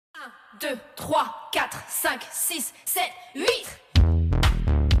2, 3, 4, 5, 6, 7, 8.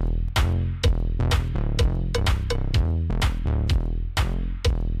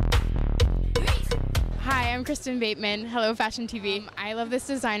 Hi, I'm Kristen Bateman. Hello, FashionTV. I love this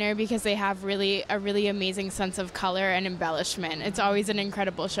designer because they have a really amazing sense of color and embellishment. It's always an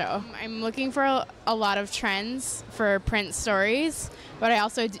incredible show. I'm looking for a lot of trends for print stories, but I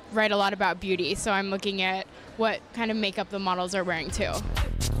also write a lot about beauty, so I'm looking at what kind of makeup the models are wearing too.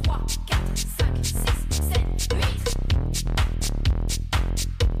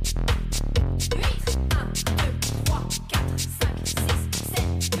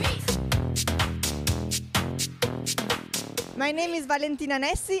 My name is Valentina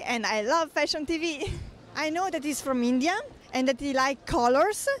Nessi and I love Fashion TV. I know that he's from India and that he likes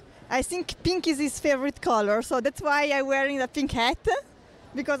colors. I think pink is his favorite color, so that's why I'm wearing the pink hat.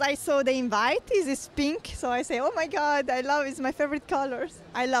 Because I saw the invite, is pink, so I say, oh my God, it's my favorite colors.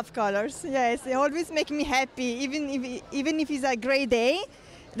 I love colors, yes, they always make me happy. Even if it's a gray day,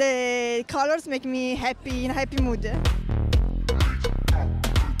 the colors make me happy, in a happy mood.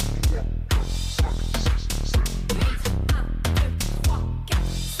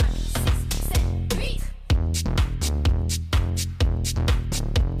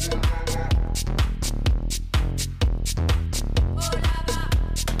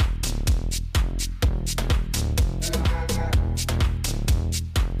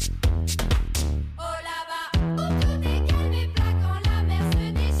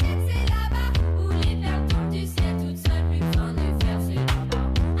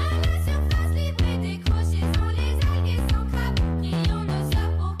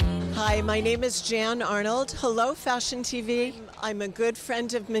 Hi, my name is Jan Arnold. Hello, Fashion TV. I'm a good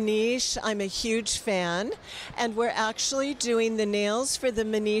friend of Manish. I'm a huge fan. And we're actually doing the nails for the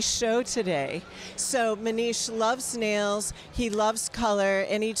Manish show today. So Manish loves nails, he loves color,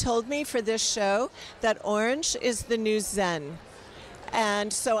 and he told me for this show that orange is the new zen.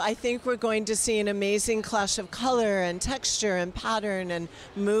 And so I think we're going to see an amazing clash of color and texture and pattern and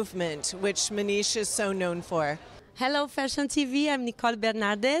movement, which Manish is so known for. Hello, Fashion TV. I'm Nicole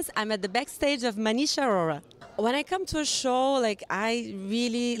Bernardes. I'm at the backstage of Manish Arora. When I come to a show, I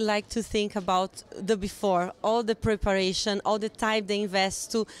really like to think about the before, all the preparation, all the time they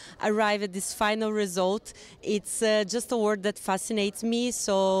invest to arrive at this final result. It's just a word that fascinates me,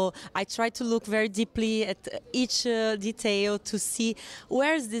 so I try to look very deeply at each detail to see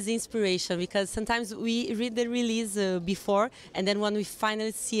where is this inspiration, because sometimes we read the release before, and then when we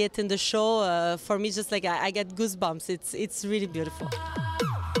finally see it in the show, for me, just I get goosebumps. It's really beautiful.